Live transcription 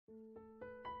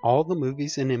All the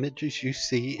movies and images you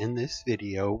see in this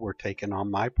video were taken on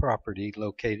my property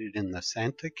located in the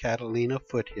Santa Catalina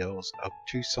foothills of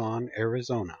Tucson,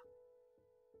 Arizona.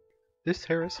 This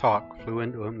Harris hawk flew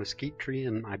into a mesquite tree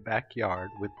in my backyard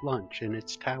with lunch in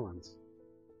its talons.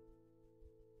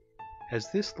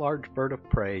 As this large bird of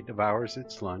prey devours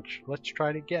its lunch, let's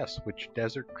try to guess which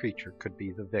desert creature could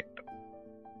be the victim.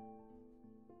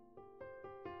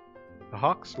 The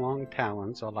hawk's long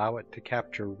talons allow it to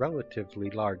capture relatively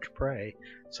large prey,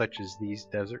 such as these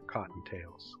desert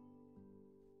cottontails.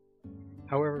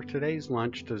 However, today's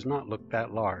lunch does not look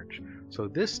that large, so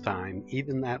this time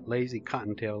even that lazy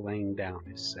cottontail laying down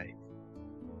is safe.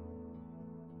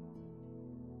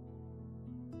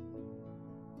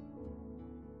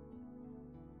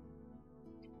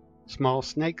 Small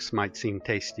snakes might seem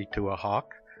tasty to a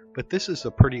hawk, but this is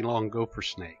a pretty long gopher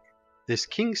snake. This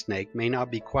king snake may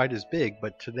not be quite as big,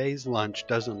 but today's lunch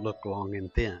doesn't look long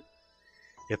and thin.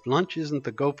 If lunch isn't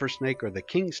the gopher snake or the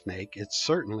king snake, it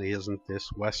certainly isn't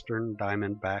this western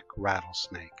diamondback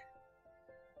rattlesnake.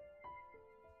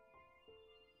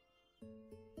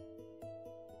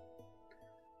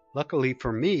 Luckily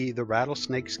for me, the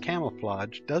rattlesnake's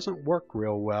camouflage doesn't work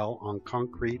real well on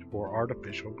concrete or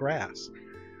artificial grass.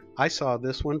 I saw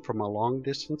this one from a long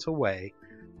distance away,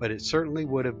 but it certainly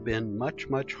would have been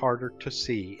much harder to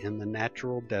see in the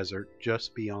natural desert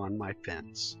just beyond my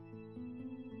fence.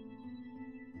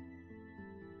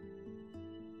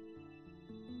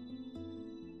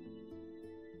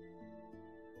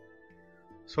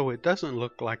 So it doesn't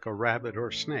look like a rabbit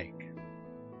or snake.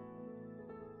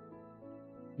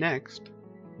 Next,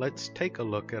 let's take a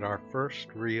look at our first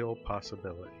real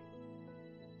possibility.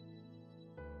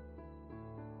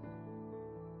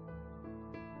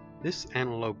 This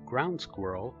antelope ground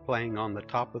squirrel playing on the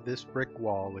top of this brick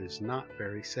wall is not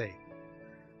very safe.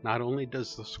 Not only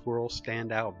does the squirrel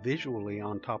stand out visually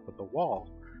on top of the wall,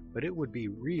 but it would be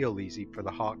real easy for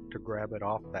the hawk to grab it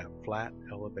off that flat,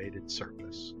 elevated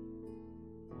surface.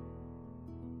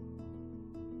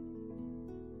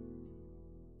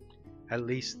 At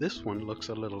least this one looks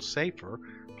a little safer,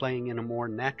 playing in a more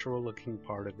natural-looking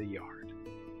part of the yard.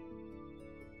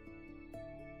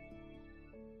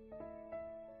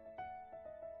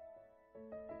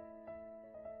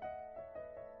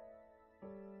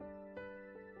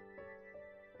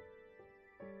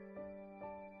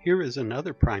 Here is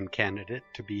another prime candidate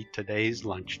to be today's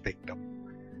lunch victim.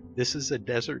 This is a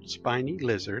desert spiny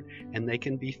lizard, and they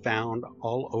can be found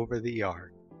all over the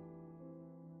yard.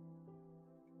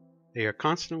 They are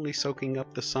constantly soaking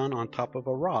up the sun on top of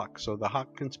a rock, so the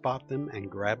hawk can spot them and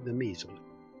grab them easily.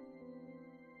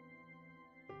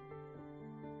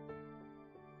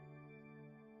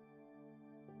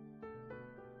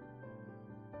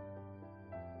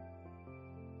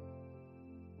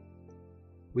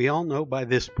 We all know by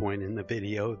this point in the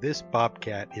video this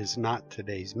bobcat is not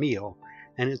today's meal,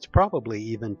 and it's probably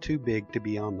even too big to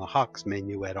be on the hawk's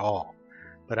menu at all.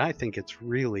 But I think it's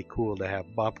really cool to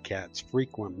have bobcats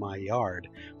frequent my yard,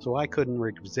 so I couldn't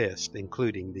resist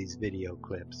including these video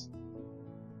clips.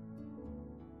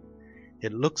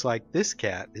 It looks like this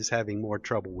cat is having more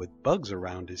trouble with bugs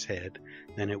around his head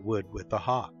than it would with the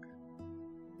hawk.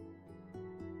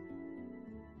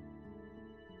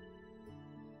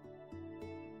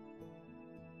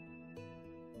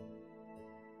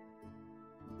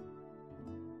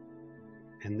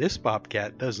 And this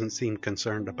bobcat doesn't seem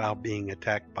concerned about being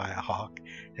attacked by a hawk,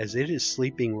 as it is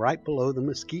sleeping right below the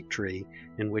mesquite tree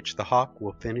in which the hawk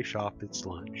will finish off its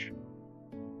lunch.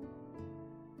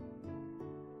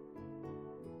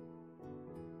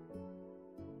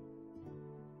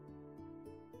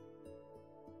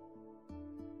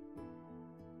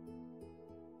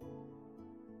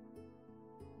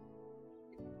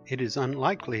 It is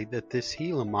unlikely that this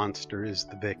Gila monster is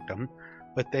the victim,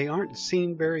 but they aren't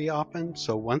seen very often,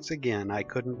 so once again I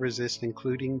couldn't resist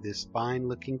including this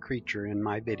fine-looking creature in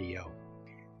my video.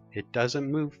 It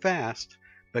doesn't move fast,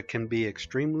 but can be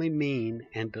extremely mean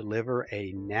and deliver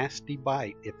a nasty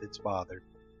bite if it's bothered.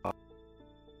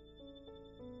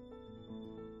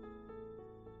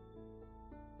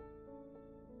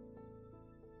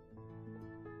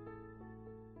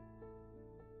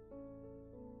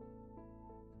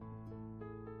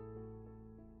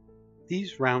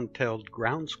 These round-tailed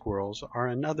ground squirrels are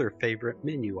another favorite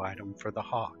menu item for the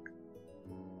hawk.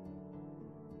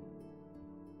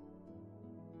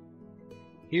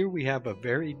 Here we have a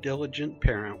very diligent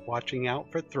parent watching out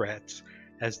for threats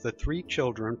as the three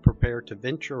children prepare to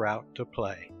venture out to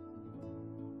play.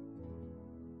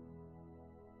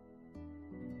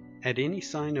 At any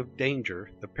sign of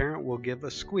danger, the parent will give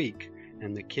a squeak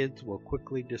and the kids will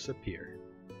quickly disappear.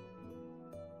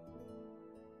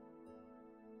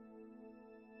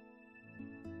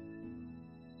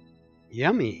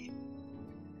 Yummy!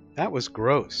 That was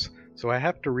gross, so I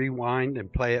have to rewind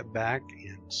and play it back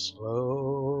in slow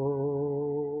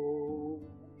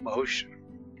motion.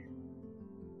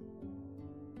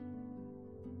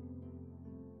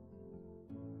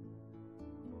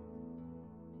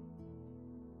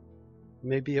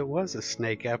 Maybe it was a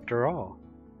snake after all.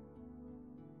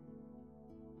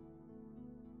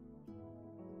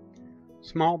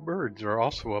 Small birds are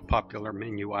also a popular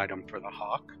menu item for the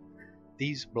hawk.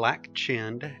 These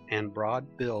black-chinned and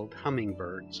broad-billed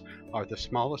hummingbirds are the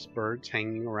smallest birds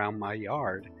hanging around my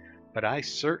yard, but I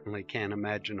certainly can't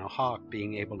imagine a hawk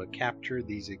being able to capture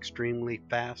these extremely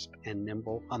fast and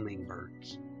nimble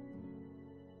hummingbirds.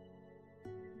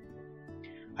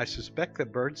 I suspect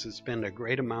that birds that spend a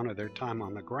great amount of their time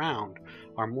on the ground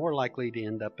are more likely to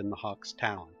end up in the hawk's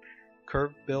talon.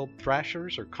 Curved-billed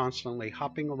thrashers are constantly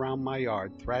hopping around my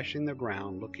yard, thrashing the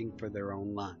ground, looking for their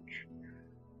own lunch.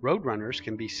 Roadrunners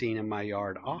can be seen in my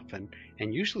yard often,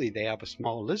 and usually they have a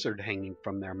small lizard hanging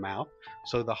from their mouth,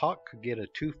 so the hawk could get a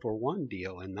 2-for-1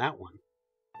 deal in that one.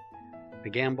 The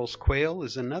Gambel's quail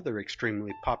is another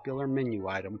extremely popular menu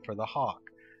item for the hawk.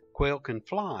 Quail can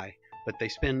fly, but they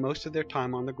spend most of their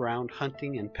time on the ground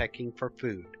hunting and pecking for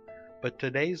food. But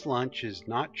today's lunch is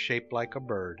not shaped like a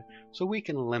bird, so we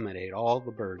can eliminate all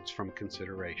the birds from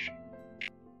consideration.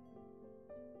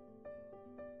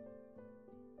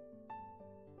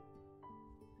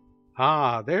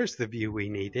 Ah, there's the view we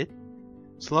needed.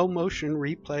 Slow motion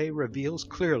replay reveals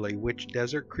clearly which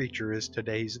desert creature is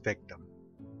today's victim.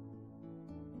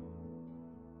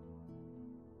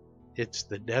 It's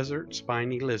the desert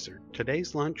spiny lizard.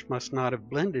 Today's lunch must not have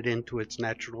blended into its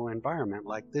natural environment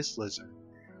like this lizard,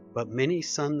 but many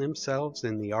sun themselves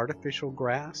in the artificial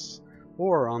grass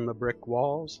or on the brick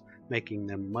walls, making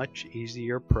them much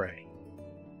easier prey.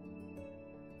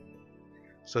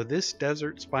 So this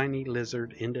desert spiny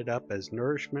lizard ended up as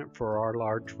nourishment for our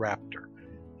large raptor,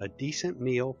 a decent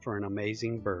meal for an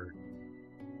amazing bird.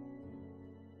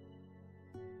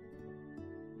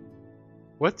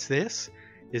 What's this?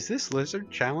 Is this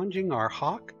lizard challenging our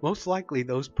hawk? Most likely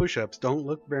those push-ups don't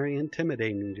look very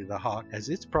intimidating to the hawk, as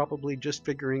it's probably just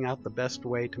figuring out the best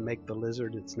way to make the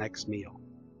lizard its next meal.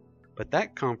 But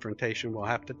that confrontation will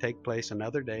have to take place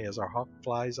another day as our hawk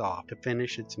flies off to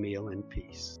finish its meal in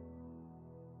peace.